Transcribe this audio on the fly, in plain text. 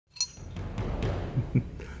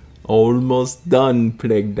Almost done,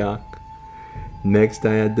 Plague Doc. Next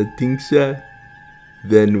I add the tincture,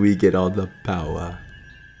 then we get all the power.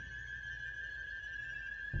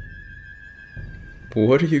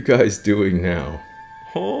 What are you guys doing now?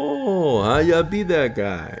 Oh, how ya be that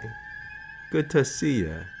guy? Good to see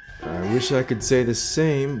ya. I wish I could say the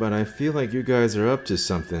same, but I feel like you guys are up to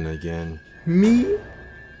something again. Me?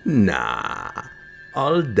 Nah,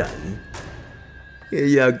 all done. Here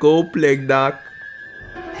ya go, Plague Doc.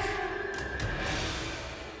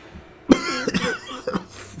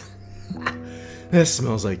 That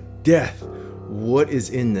smells like death. What is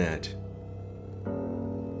in that?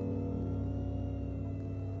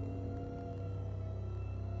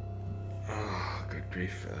 Oh, good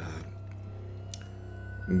grief.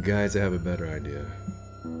 Guys, I have a better idea.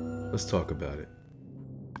 Let's talk about it.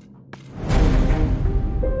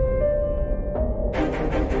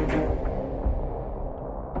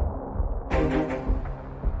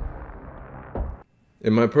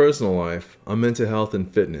 In my personal life, I'm into health and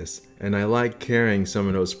fitness, and I like carrying some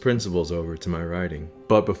of those principles over to my writing.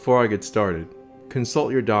 But before I get started,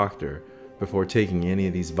 consult your doctor before taking any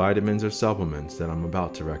of these vitamins or supplements that I'm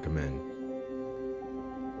about to recommend.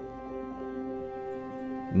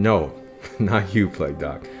 No, not you, Plague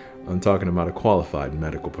Doc. I'm talking about a qualified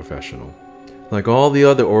medical professional. Like all the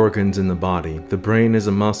other organs in the body, the brain is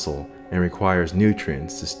a muscle and requires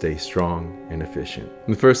nutrients to stay strong and efficient.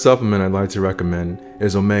 The first supplement I'd like to recommend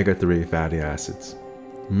is omega-3 fatty acids.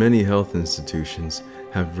 Many health institutions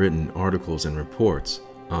have written articles and reports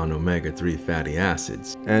on omega-3 fatty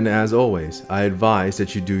acids. And as always, I advise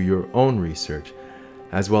that you do your own research,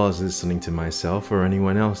 as well as listening to myself or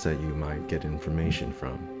anyone else that you might get information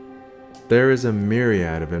from. There is a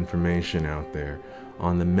myriad of information out there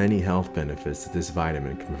on the many health benefits that this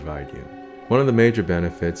vitamin can provide you. One of the major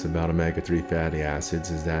benefits about omega-3 fatty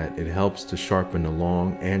acids is that it helps to sharpen the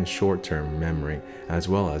long and short-term memory, as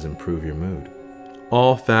well as improve your mood.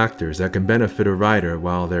 All factors that can benefit a writer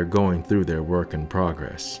while they're going through their work in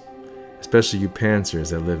progress, especially you pantsers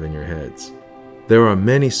that live in your heads. There are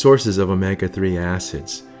many sources of omega-3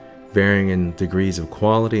 acids, varying in degrees of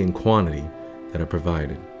quality and quantity that are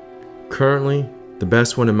provided. Currently, the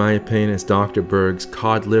best one in my opinion is Dr. Berg's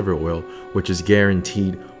cod liver oil, which is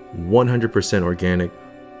guaranteed 100% organic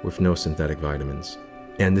with no synthetic vitamins.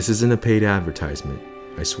 And this isn't a paid advertisement,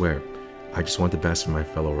 I swear. I just want the best for my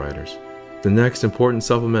fellow writers. The next important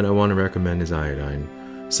supplement I want to recommend is iodine,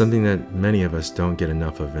 something that many of us don't get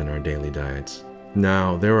enough of in our daily diets.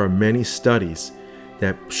 Now, there are many studies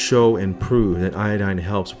that show and prove that iodine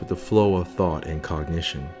helps with the flow of thought and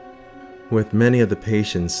cognition, with many of the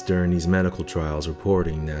patients during these medical trials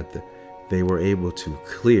reporting that they were able to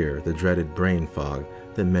clear the dreaded brain fog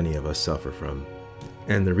that many of us suffer from.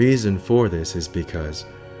 And the reason for this is because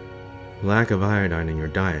lack of iodine in your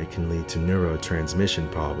diet can lead to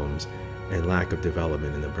neurotransmission problems and lack of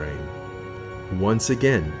development in the brain. Once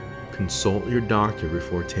again, consult your doctor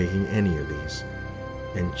before taking any of these,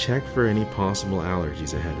 and check for any possible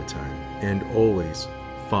allergies ahead of time, and always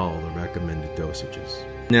follow the recommended dosages.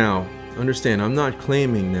 Now, understand, I'm not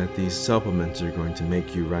claiming that these supplements are going to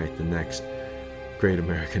make you write the next great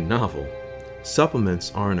American novel.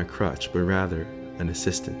 Supplements aren't a crutch, but rather an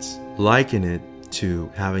assistance. Liken it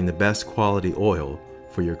to having the best quality oil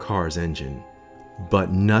for your car's engine.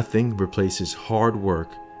 But nothing replaces hard work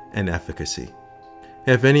and efficacy.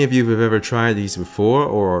 If any of you have ever tried these before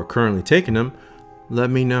or are currently taking them,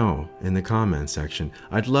 let me know in the comments section.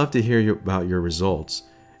 I'd love to hear about your results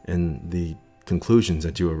and the conclusions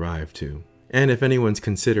that you arrived to. And if anyone's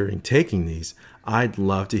considering taking these, I'd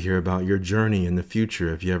love to hear about your journey in the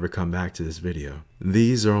future if you ever come back to this video.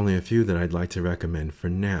 These are only a few that I'd like to recommend for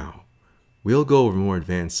now. We'll go over more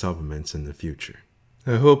advanced supplements in the future.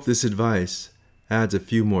 I hope this advice adds a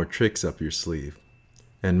few more tricks up your sleeve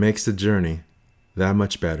and makes the journey that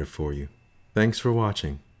much better for you. Thanks for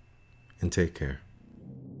watching, and take care.